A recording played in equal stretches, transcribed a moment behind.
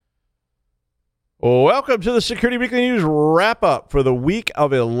Welcome to the Security Weekly News wrap-up for the week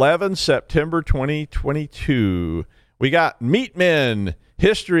of 11 September 2022. We got Meat Men,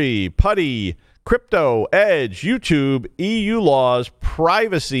 history, putty, crypto, edge, YouTube, EU laws,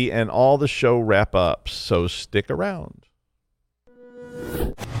 privacy, and all the show wrap-ups. So stick around.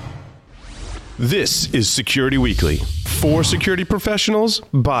 This is Security Weekly, for security professionals,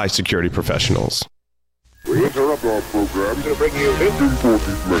 by security professionals. We interrupt our program to bring you this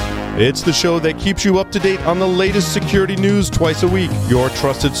important message. It's the show that keeps you up to date on the latest security news twice a week. Your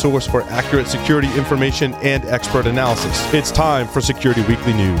trusted source for accurate security information and expert analysis. It's time for Security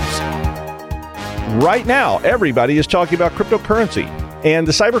Weekly News. Right now, everybody is talking about cryptocurrency, and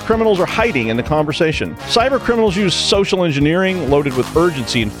the cyber criminals are hiding in the conversation. Cyber criminals use social engineering loaded with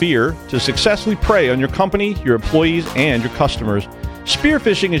urgency and fear to successfully prey on your company, your employees, and your customers. Spear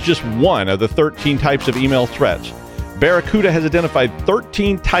phishing is just one of the 13 types of email threats. Barracuda has identified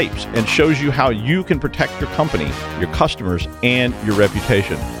 13 types and shows you how you can protect your company, your customers, and your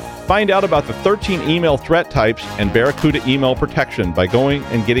reputation. Find out about the 13 email threat types and Barracuda email protection by going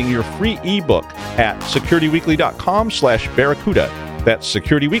and getting your free ebook at securityweekly.com/Barracuda. That's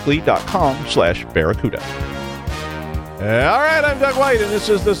securityweekly.com/Barracuda. All right, I'm Doug White, and this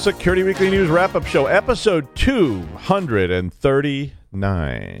is the Security Weekly News Wrap-Up Show, episode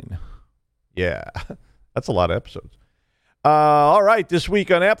 239. Yeah, that's a lot of episodes. All right, this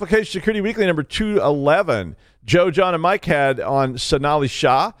week on Application Security Weekly number 211, Joe, John, and Mike had on Sonali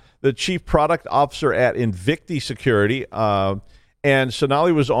Shah, the Chief Product Officer at Invicti Security, and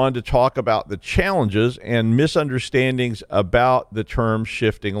Sonali was on to talk about the challenges and misunderstandings about the term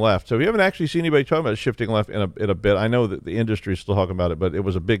shifting left. So we haven't actually seen anybody talking about shifting left in a bit. I know that the industry is still talking about it, but it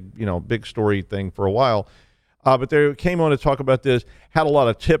was a big story thing for a while. But they came on to talk about this, had a lot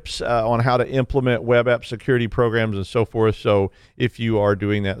of tips on how to implement web app security programs and so forth. So if you are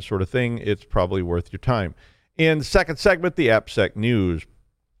doing that sort of thing, it's probably worth your time. In the second segment, the AppSec News.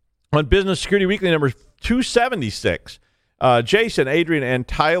 On Business Security Weekly number 276, Jason, Adrian, and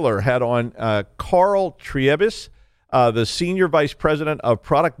Tyler had on Carl Triebis, the Senior Vice President of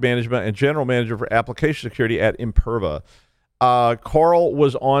Product Management and General Manager for Application Security at Imperva. Carl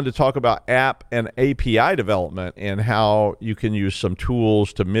was on to talk about app and API development and how you can use some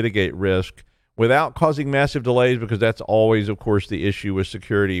tools to mitigate risk without causing massive delays, because that's always, of course, the issue with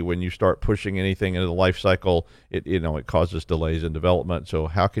security. When you start pushing anything into the life cycle, it causes delays in development. So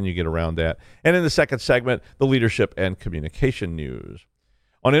how can you get around that? And in the second segment, the leadership and communication news.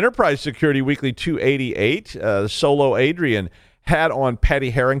 On Enterprise Security Weekly 288, Solo Adrian had on Patty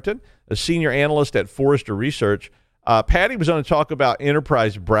Harrington, a senior analyst at Forrester Research. Patty was on to talk about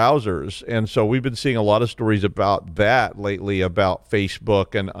enterprise browsers, and so we've been seeing a lot of stories about that lately, about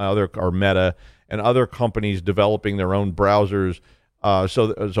Facebook and Meta and other companies developing their own browsers.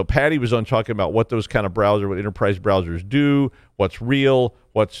 So Patty was on talking about what those kind of what enterprise browsers do, what's real,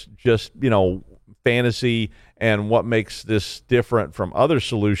 what's just fantasy, and what makes this different from other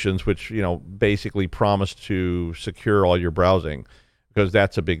solutions, which basically promise to secure all your browsing, because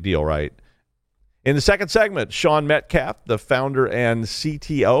that's a big deal, right? In the second segment, Sean Metcalf, the founder and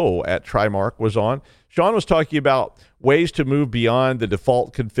CTO at Trimark, was on. Sean was talking about ways to move beyond the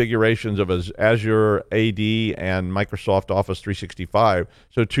default configurations of Azure AD and Microsoft Office 365,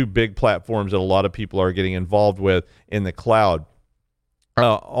 so two big platforms that a lot of people are getting involved with in the cloud.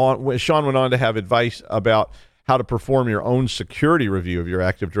 Sean went on to have advice about how to perform your own security review of your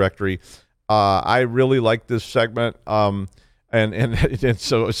Active Directory. I really like this segment. And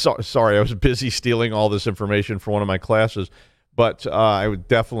so sorry, I was busy stealing all this information for one of my classes, but I would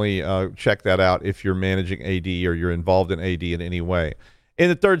definitely check that out if you're managing AD or you're involved in AD in any way. In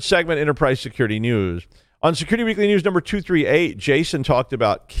the third segment, Enterprise Security News. On Security Weekly News number 238, Jason talked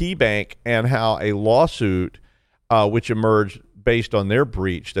about KeyBank and how a lawsuit which emerged based on their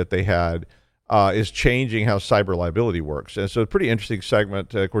breach that they had is changing how cyber liability works. And so a pretty interesting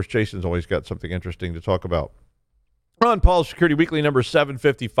segment. Of course, Jason's always got something interesting to talk about. On Paul's Security Weekly number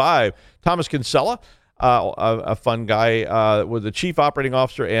 755, Thomas Kinsella, a fun guy, was the Chief Operating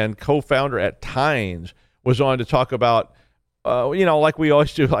Officer and co-founder at Tynes, was on to talk about, like we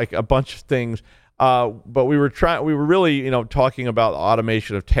always do, like a bunch of things. But we were really, talking about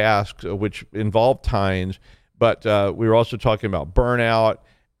automation of tasks, which involved Tynes. But we were also talking about burnout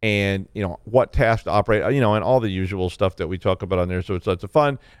and what tasks to operate, and all the usual stuff that we talk about on there. So it's lots of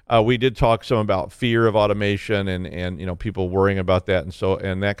fun. We did talk some about fear of automation and people worrying about that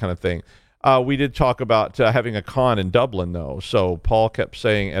and that kind of thing. We did talk about having a con in Dublin, though. So Paul kept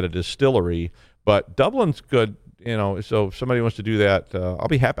saying at a distillery, but Dublin's good. So if somebody wants to do that,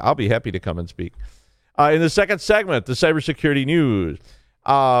 I'll be happy to come and speak. In the second segment, the cybersecurity news,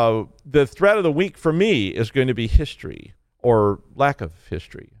 The threat of the week for me is going to be history or lack of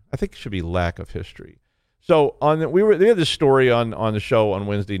history. I think it should be lack of history. So they had this story on the show on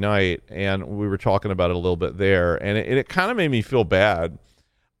Wednesday night, and we were talking about it a little bit there, and it kind of made me feel bad.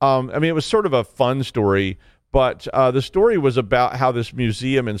 It was sort of a fun story, but the story was about how this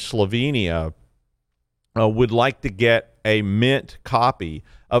museum in Slovenia would like to get a mint copy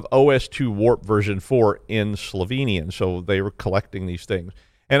of OS2 Warp version 4 in Slovenian. So they were collecting these things.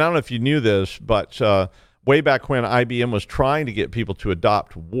 And I don't know if you knew this, but way back when IBM was trying to get people to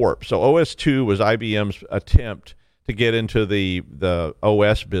adopt Warp. So OS2 was IBM's attempt to get into the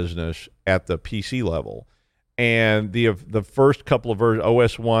OS business at the PC level. And the first couple of versions,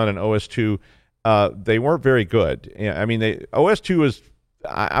 OS1 and OS2, they weren't very good. OS2 was,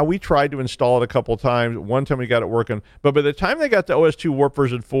 we tried to install it a couple of times. One time we got it working. But by the time they got to OS2 Warp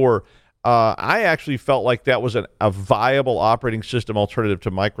version 4, I actually felt like that was a viable operating system alternative to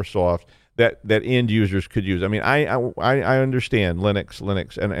Microsoft that end users could use. I understand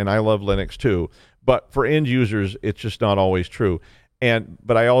Linux, and I love Linux too. But for end users, it's just not always true.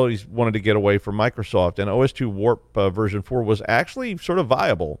 But I always wanted to get away from Microsoft, and OS2 Warp version 4 was actually sort of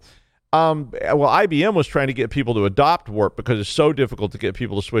viable. IBM was trying to get people to adopt Warp because it's so difficult to get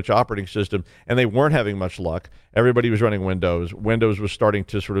people to switch operating system, and they weren't having much luck. Everybody was running Windows. Windows was starting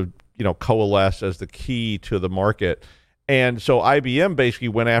to sort of, coalesce as the key to the market. And so IBM basically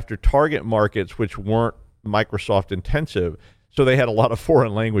went after target markets which weren't Microsoft intensive. So they had a lot of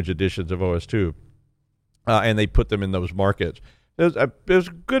foreign language editions of OS2, and they put them in those markets. It was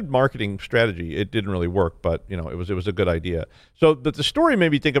a good marketing strategy. It didn't really work, but it was a good idea. So the story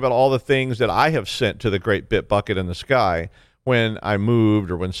made me think about all the things that I have sent to the great bit bucket in the sky when I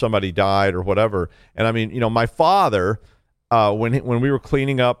moved or when somebody died or whatever. And my father, when we were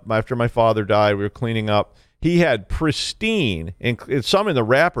cleaning up after my father died, we were cleaning up. He had pristine, and some in the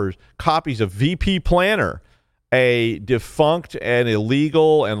wrappers, copies of VP Planner, a defunct and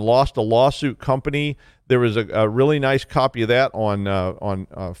illegal and lost a lawsuit company. There was a really nice copy of that on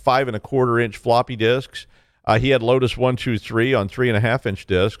 5.25-inch floppy disks. He had Lotus 123 on 3.5-inch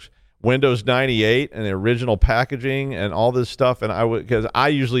disks, Windows 98 and the original packaging and all this stuff. And because I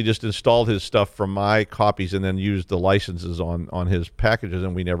usually just installed his stuff from my copies and then used the licenses on his packages,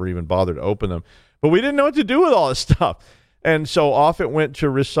 and we never even bothered to open them. But we didn't know what to do with all this stuff. And so off it went to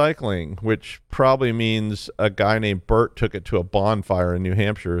recycling, which probably means a guy named Bert took it to a bonfire in New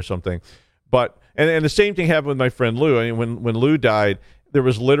Hampshire or something. But and the same thing happened with my friend Lou. When Lou died, there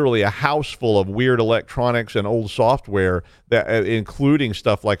was literally a house full of weird electronics and old software, that including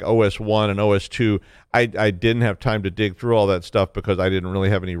stuff like OS1 and OS2. I didn't have time to dig through all that stuff because I didn't really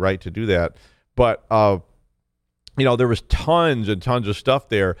have any right to do that. But there was tons and tons of stuff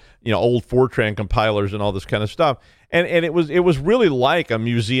there, old Fortran compilers and all this kind of stuff. And it was really like a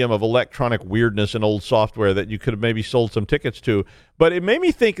museum of electronic weirdness and old software that you could have maybe sold some tickets to. But it made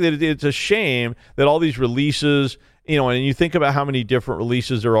me think that it's a shame that all these releases, and you think about how many different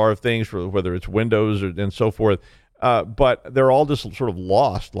releases there are of things, for whether it's Windows and so forth, but they're all just sort of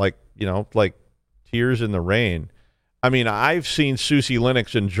lost, like tears in the rain. I've seen SUSE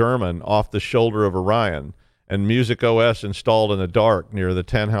Linux in German off the shoulder of Orion, and Music OS installed in the dark near the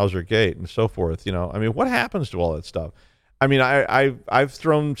Tannhauser Gate and so forth. What happens to all that stuff? I've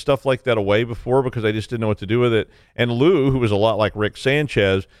thrown stuff like that away before because I just didn't know what to do with it. And Lou, who was a lot like Rick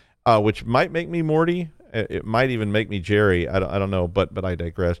Sanchez, which might make me Morty, it might even make me Jerry. I don't know, but I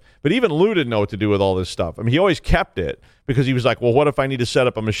digress. But even Lou didn't know what to do with all this stuff. He always kept it because he was like, well, what if I need to set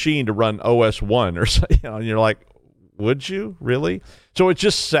up a machine to run OS1 or something? And you're like, would you really? So it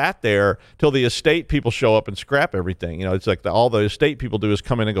just sat there till the estate people show up and scrap everything. It's like all the estate people do is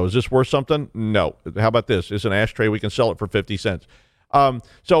come in and go, is this worth something? No. How about this? It's an ashtray. We can sell it for 50 cents. But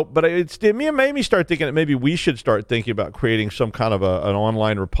it made me start thinking that maybe we should start thinking about creating some kind of an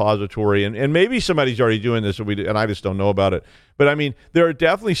online repository. And maybe somebody's already doing this and I just don't know about it. But there are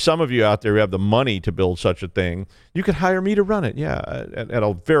definitely some of you out there who have the money to build such a thing. You could hire me to run it. Yeah. At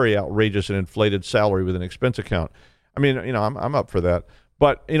a very outrageous and inflated salary with an expense account. I'm up for that.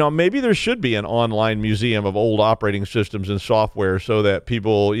 But, maybe there should be an online museum of old operating systems and software so that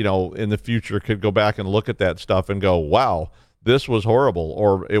people, in the future could go back and look at that stuff and go, wow, this was horrible,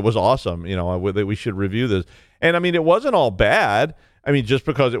 or it was awesome. We should review this. And, it wasn't all bad. Just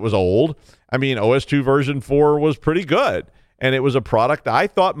because it was old. OS2 version 4 was pretty good. And it was a product I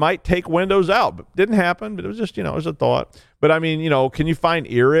thought might take Windows out, but didn't happen. But it was just, it was a thought. But can you find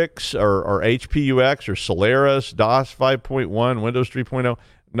Irix or HPUX or Solaris, DOS 5.1, Windows 3.0?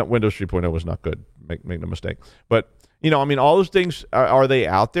 No, Windows 3.0 was not good. Make no mistake. But all those things, are they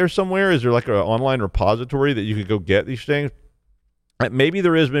out there somewhere? Is there like an online repository that you could go get these things? Maybe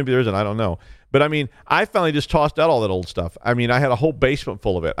there is, maybe there isn't. I don't know. But I mean, I finally just tossed out all that old stuff. I mean, I had a whole basement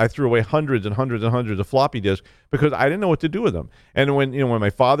full of it. I threw away hundreds and hundreds and hundreds of floppy disks because I didn't know what to do with them. And when my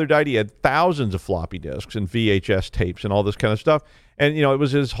father died, he had thousands of floppy disks and VHS tapes and all this kind of stuff. And it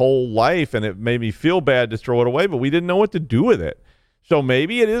was his whole life, and it made me feel bad to throw it away. But we didn't know what to do with it. So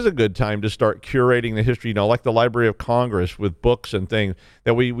maybe it is a good time to start curating the history. Like the Library of Congress with books and things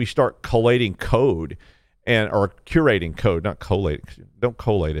that we start collating code. Or curating code, not collate. Don't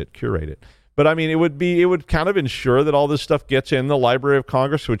collate it, curate it. But I mean, it would kind of ensure that all this stuff gets in the Library of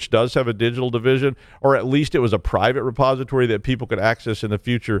Congress, which does have a digital division, or at least it was a private repository that people could access in the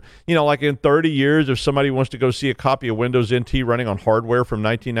future. Like in 30 years, if somebody wants to go see a copy of Windows NT running on hardware from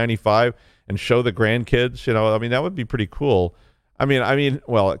 1995 and show the grandkids, that would be pretty cool.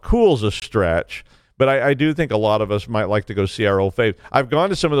 Well, cool's a stretch. But I do think a lot of us might like to go see our old fave. I've gone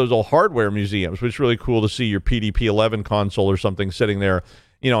to some of those old hardware museums, which is really cool to see your PDP-11 console or something sitting there,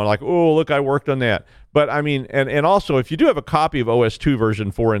 like, oh, look, I worked on that. But, and also, if you do have a copy of OS2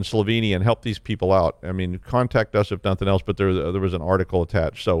 version 4 in Slovenian, help these people out. Contact us if nothing else, but there was an article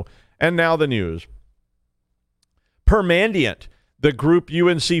attached. So, and now the news. Permandiant, the group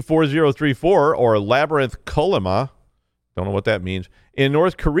UNC 4034, or Labyrinth Kolyma, don't know what that means, in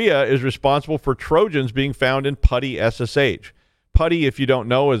North Korea is responsible for Trojans being found in PuTTY SSH. PuTTY, if you don't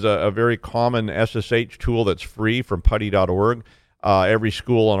know, is a very common SSH tool that's free from putty.org. Every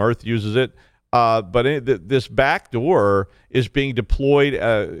school on earth uses it. But this backdoor is being deployed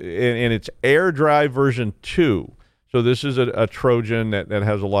in its AirDrive version 2. So this is a Trojan that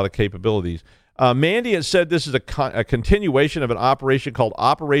has a lot of capabilities. Mandiant said this is a continuation of an operation called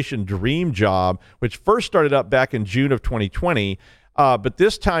Operation Dream Job, which first started up back in June of 2020. But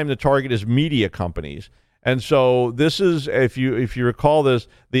this time the target is media companies. And so this is, if you recall this,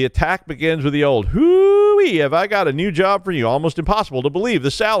 the attack begins with the old, hooey, have I got a new job for you? Almost impossible to believe the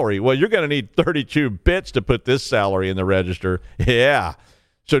salary. Well, you're going to need 32 bits to put this salary in the register. Yeah.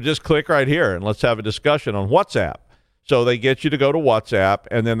 So just click right here and let's have a discussion on WhatsApp. So they get you to go to WhatsApp,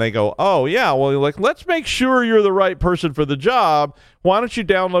 and then they go, oh, yeah, well, let's make sure you're the right person for the job. Why don't you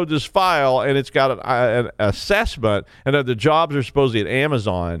download this file, and it's got an assessment, and the jobs are supposedly at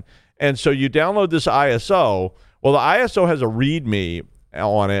Amazon. And so you download this ISO. Well, the ISO has a README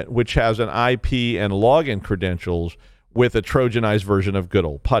on it, which has an IP and login credentials with a Trojanized version of good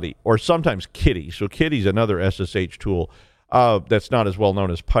old PuTTY, or sometimes Kitty. So Kitty's another SSH tool that's not as well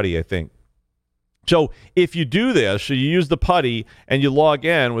known as PuTTY, I think. So if you do this, so you use the PuTTY and you log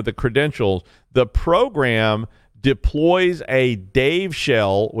in with the credentials, the program deploys a Dave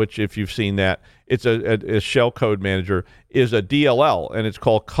shell, which if you've seen that, it's a shell code manager, is a DLL, and it's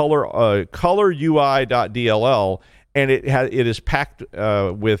called colorui.dll, and it is packed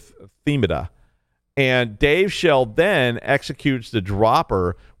with Themata. And Dave shell then executes the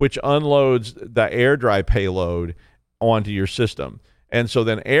dropper, which unloads the AirDrive payload onto your system. And so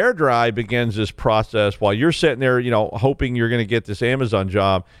then AirDrive begins this process while you're sitting there, hoping you're going to get this Amazon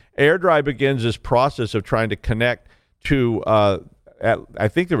job. AirDrive begins this process of trying to connect to, I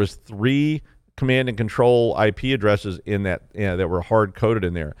think there was 3 command and control IP addresses in that that were hard coded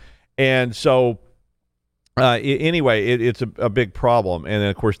in there. And so anyway, it's a big problem. And then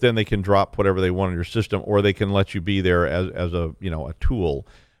of course, then they can drop whatever they want on your system, or they can let you be there as a tool.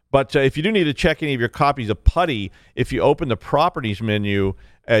 But if you do need to check any of your copies of PuTTY, if you open the properties menu,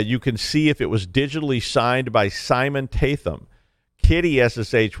 you can see if it was digitally signed by Simon Tatham. Kitty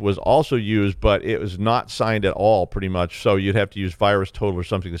SSH was also used, but it was not signed at all, pretty much. So you'd have to use VirusTotal or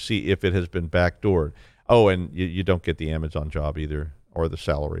something to see if it has been backdoored. Oh, and you don't get the Amazon job either, or the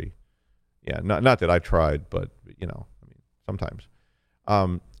salary. Yeah, not that I've tried, but sometimes.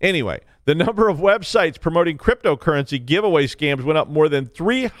 Anyway, the number of websites promoting cryptocurrency giveaway scams went up more than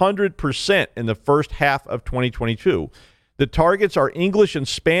 300% in the first half of 2022. The targets are English and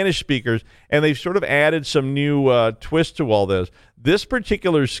Spanish speakers, and they've sort of added some new twist to all this. This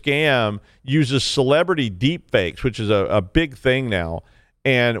particular scam uses celebrity deepfakes, which is a big thing now.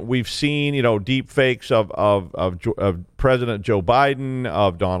 And we've seen, deepfakes of President Joe Biden,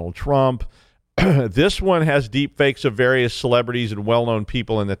 of Donald Trump. This one has deep fakes of various celebrities and well-known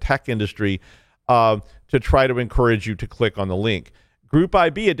people in the tech industry to try to encourage you to click on the link. Group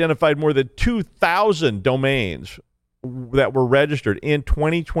IB identified more than 2,000 domains that were registered in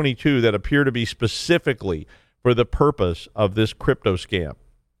 2022 that appear to be specifically for the purpose of this crypto scam.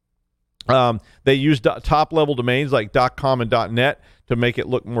 They used top-level domains like .com and .net to make it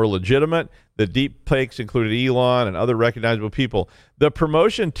look more legitimate. The deep fakes included Elon and other recognizable people. The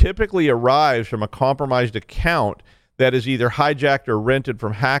promotion typically arrives from a compromised account that is either hijacked or rented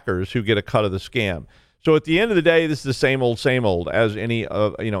from hackers who get a cut of the scam. So at the end of the day, this is the same old as any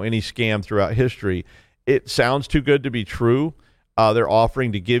scam throughout history. It sounds too good to be true. They're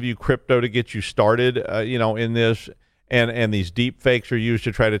offering to give you crypto to get you started, in this. And these deep fakes are used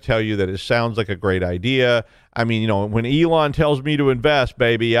to try to tell you that it sounds like a great idea. I mean, when Elon tells me to invest,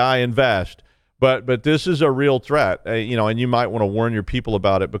 baby, I invest. But this is a real threat, and you might want to warn your people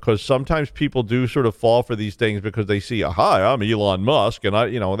about it, because sometimes people do sort of fall for these things because they see, hi, I'm Elon Musk, and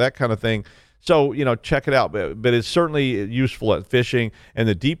that kind of thing. So, check it out. But it's certainly useful at phishing, and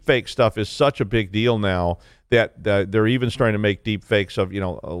the deep fake stuff is such a big deal now that they're even starting to make deep fakes of,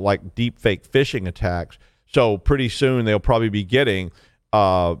 like deep fake phishing attacks. So pretty soon they'll probably be getting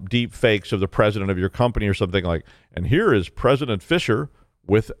deep fakes of the president of your company or something like, and here is President Fisher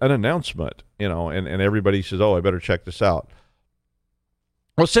with an announcement, and everybody says, oh, I better check this out.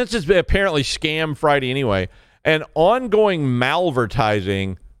 Well, since it's apparently Scam Friday anyway, and ongoing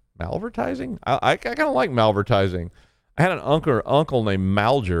malvertising, I kind of like malvertising. I had an uncle named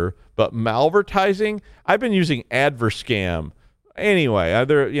Malger, but malvertising, I've been using Adverscam. Anyway,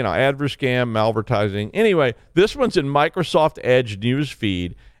 either, Adverscam, malvertising. Anyway, this one's in Microsoft Edge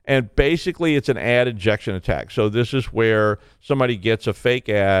newsfeed, and basically it's an ad injection attack. So this is where somebody gets a fake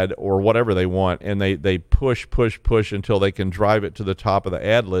ad or whatever they want, and they push until they can drive it to the top of the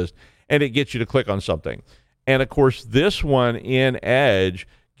ad list, and it gets you to click on something. And, of course, this one in Edge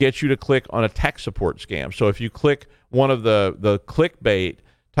gets you to click on a tech support scam. So if you click one of the clickbait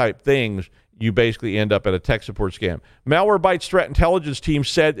type things, you basically end up at a tech support scam. Malwarebytes threat intelligence team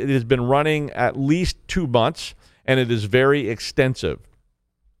said it has been running at least 2 months, and it is very extensive.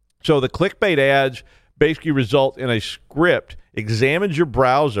 So the clickbait ads basically result in a script, examines your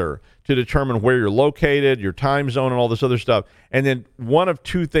browser to determine where you're located, your time zone, and all this other stuff. And then one of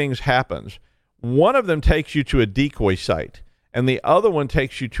two things happens. One of them takes you to a decoy site, and the other one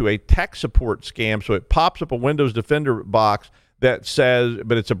takes you to a tech support scam. So it pops up a Windows Defender box that says,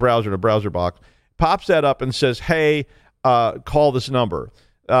 but it's a browser in a browser box, pops that up and says, hey, call this number.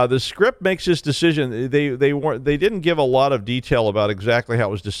 The script makes this decision. They didn't give a lot of detail about exactly how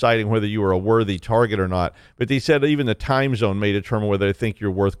it was deciding whether you were a worthy target or not, but they said even the time zone may determine whether they think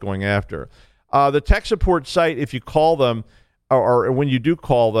you're worth going after. The tech support site, if you call them, or when you do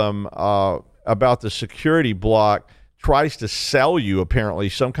call them about the security block, tries to sell you apparently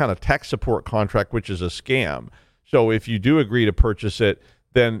some kind of tech support contract, which is a scam. So if you do agree to purchase it,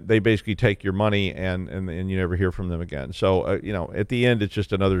 then they basically take your money and you never hear from them again. So, at the end, it's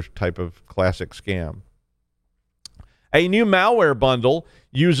just another type of classic scam. A new malware bundle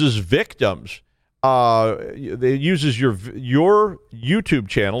uses victims. It uses your YouTube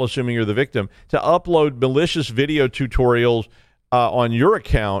channel, assuming you're the victim, to upload malicious video tutorials on your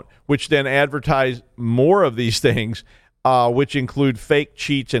account, which then advertise more of these things, which include fake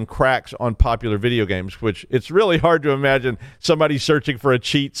cheats and cracks on popular video games, which it's really hard to imagine somebody searching for a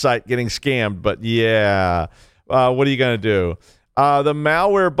cheat site getting scammed. But yeah, what are you going to do? The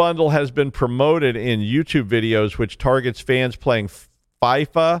malware bundle has been promoted in YouTube videos, which targets fans playing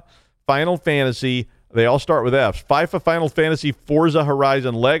FIFA, Final Fantasy. They all start with Fs. FIFA, Final Fantasy, Forza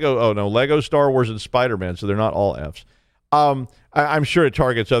Horizon, Lego Star Wars, and Spider-Man. So they're not all Fs. I'm sure it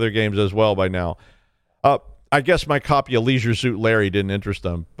targets other games as well by now. I guess my copy of Leisure Suit Larry didn't interest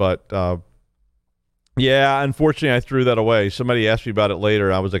them, but yeah, unfortunately I threw that away. Somebody asked me about it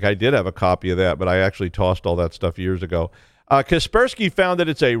later. I was like, I did have a copy of that, but I actually tossed all that stuff years ago. Kaspersky found that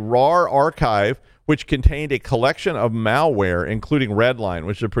it's a RAR archive which contained a collection of malware, including Redline,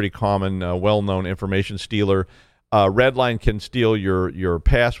 which is a pretty common, well-known information stealer. Redline can steal your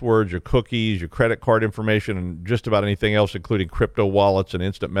passwords, your cookies, your credit card information, and just about anything else, including crypto wallets and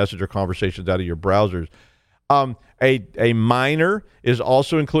instant messenger conversations out of your browsers. A miner is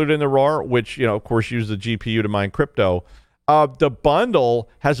also included in the RAR, which, of course, uses the GPU to mine crypto. The bundle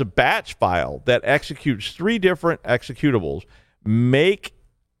has a batch file that executes 3 different executables. Makisa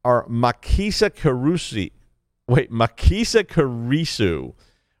Karisu,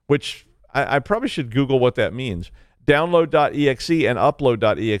 which I probably should Google what that means. Download.exe and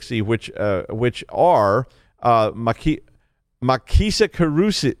upload.exe, which are Makisa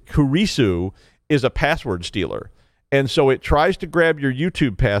Karisu is a password stealer. And so it tries to grab your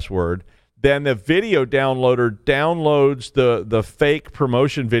YouTube password. Then the video downloader downloads the fake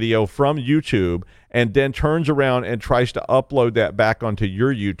promotion video from YouTube and then turns around and tries to upload that back onto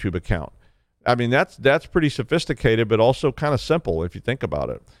your YouTube account. I mean, that's pretty sophisticated, but also kind of simple if you think about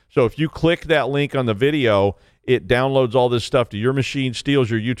it. So if you click that link on the video, it downloads all this stuff to your machine, steals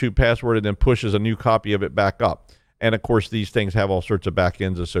your YouTube password, and then pushes a new copy of it back up. And, of course, these things have all sorts of back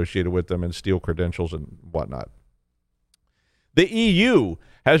ends associated with them and steal credentials and whatnot. The EU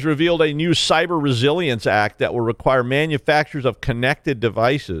has revealed a new Cyber Resilience Act that will require manufacturers of connected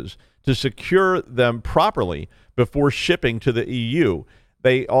devices to secure them properly before shipping to the EU.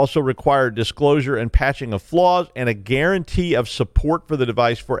 They also require disclosure and patching of flaws and a guarantee of support for the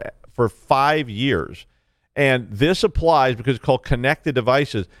device for 5 years. And this applies because it's called connected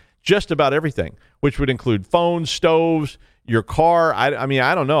devices, just about everything, which would include phones, stoves, your car. I mean,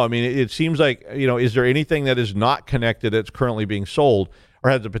 I don't know. I mean, it seems like, is there anything that is not connected that's currently being sold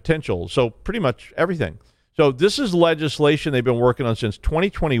or has the potential? So pretty much everything. So this is legislation they've been working on since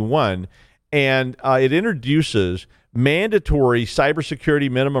 2021, and it introduces mandatory cybersecurity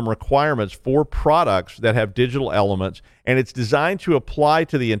minimum requirements for products that have digital elements, and it's designed to apply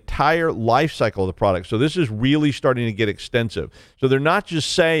to the entire life cycle of the product. So this is really starting to get extensive. So they're not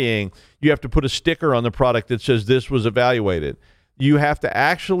just saying you have to put a sticker on the product that says this was evaluated. You have to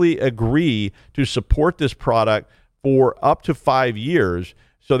actually agree to support this product for up to 5 years.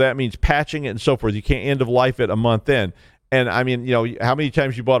 So that means patching it and so forth. You can't end of life it a month in. And I mean, how many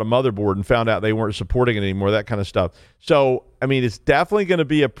times you bought a motherboard and found out they weren't supporting it anymore, that kind of stuff. So, I mean, it's definitely going to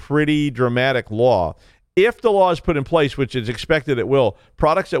be a pretty dramatic law. If the law is put in place, which is expected it will,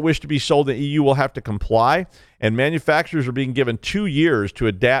 products that wish to be sold in the EU will have to comply, and manufacturers are being given 2 years to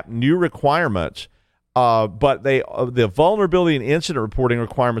adapt new requirements. But the vulnerability and incident reporting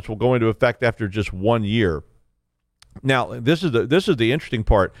requirements will go into effect after just 1 year. Now, this is the interesting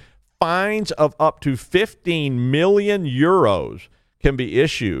part. Fines of up to 15 million euros can be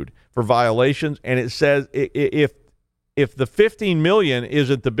issued for violations, and it says if the 15 million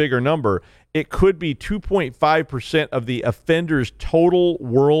isn't the bigger number, it could be 2.5% of the offender's total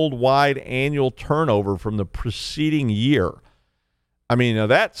worldwide annual turnover from the preceding year. I mean,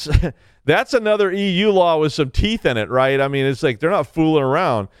 that's another EU law with some teeth in it, right? I mean, it's like they're not fooling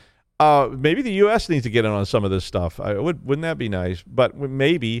around. Maybe the U.S. needs to get in on some of this stuff. Wouldn't that be nice? But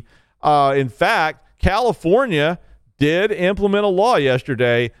maybe. In fact, California did implement a law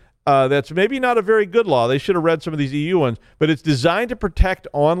yesterday that's maybe not a very good law. They should have read some of these EU ones, but it's designed to protect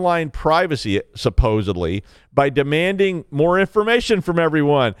online privacy, supposedly, by demanding more information from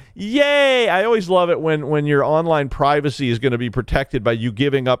everyone. Yay! I always love it when your online privacy is going to be protected by you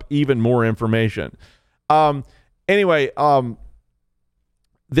giving up even more information. Anyway,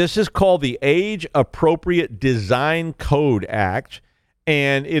 this is called the Age Appropriate Design Code Act.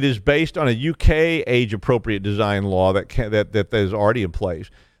 And it is based on a UK age-appropriate design law that is already in place.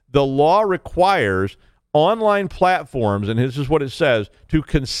 The law requires online platforms, and this is what it says, to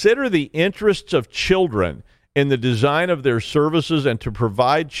consider the interests of children in the design of their services and to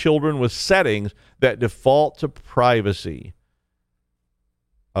provide children with settings that default to privacy.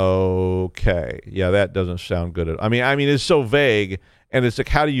 Okay. Yeah, that doesn't sound good. I mean, it's so vague, and it's like,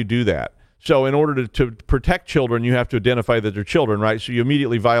 how do you do that? So in order to protect children, you have to identify that they're children, right? So you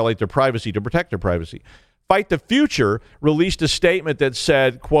immediately violate their privacy to protect their privacy. Fight the Future released a statement that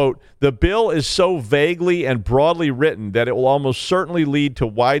said, quote, the bill is so vaguely and broadly written that it will almost certainly lead to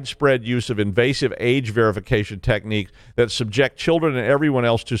widespread use of invasive age verification techniques that subject children and everyone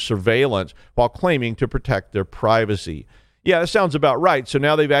else to surveillance while claiming to protect their privacy. Yeah, that sounds about right. So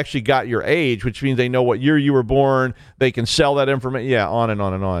now they've actually got your age, which means they know what year you were born. They can sell that information. Yeah, on and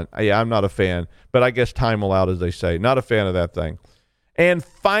on and on. Yeah, I'm not a fan, but I guess time will out, as they say. Not a fan of that thing. And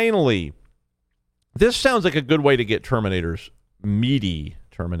finally, this sounds like a good way to get Terminators. Meaty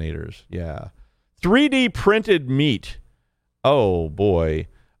Terminators, yeah. 3D printed meat. Oh, boy.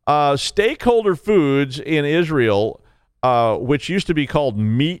 Stakeholder Foods in Israel, which used to be called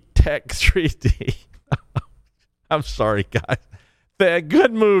Meat Tech 3D. I'm sorry, guys. The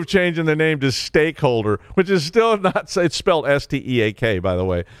good move changing the name to Stakeholder, which is still not, it's spelled S-T-E-A-K, by the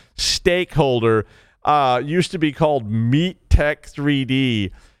way. Stakeholder used to be called Meat Tech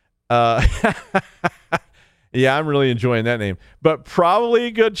 3D. Yeah, I'm really enjoying that name. But probably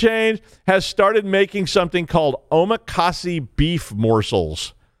a good change, has started making something called omakase beef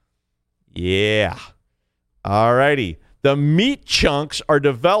morsels. Yeah. All righty. The meat chunks are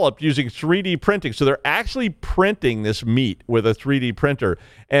developed using 3D printing. So they're actually printing this meat with a 3D printer,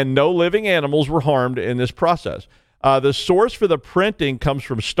 and no living animals were harmed in this process. The source for the printing comes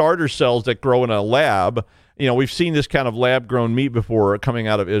from starter cells that grow in a lab. You know, we've seen this kind of lab-grown meat before coming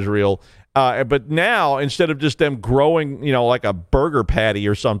out of Israel. But now, instead of just them growing, you know, like a burger patty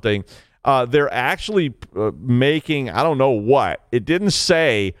or something, they're actually making, I don't know what. It didn't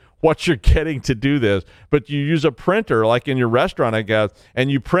say what you're getting to do this, but you use a printer like in your restaurant, I guess, and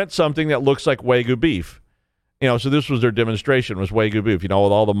you print something that looks like Wagyu beef. So this was their demonstration, was Wagyu beef, with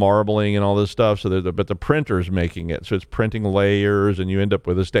all the marbling and all this stuff. But the printer's making it. So it's printing layers, and you end up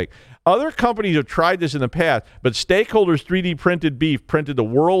with a steak. Other companies have tried this in the past, but Stakeholders 3D printed beef printed the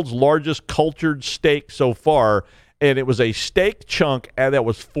world's largest cultured steak so far, and it was a steak chunk that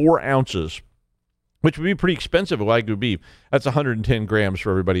was 4 ounces, which would be pretty expensive at Wagyu beef. That's 110 grams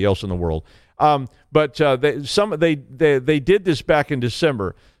for everybody else in the world. But they did this back in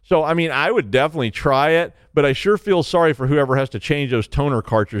December. So, I would definitely try it, but I sure feel sorry for whoever has to change those toner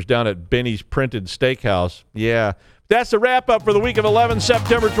cartridges down at Benny's Printed Steakhouse. Yeah. That's the wrap-up for the week of 11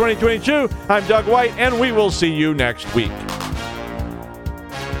 September 2022. I'm Doug White, and we will see you next week.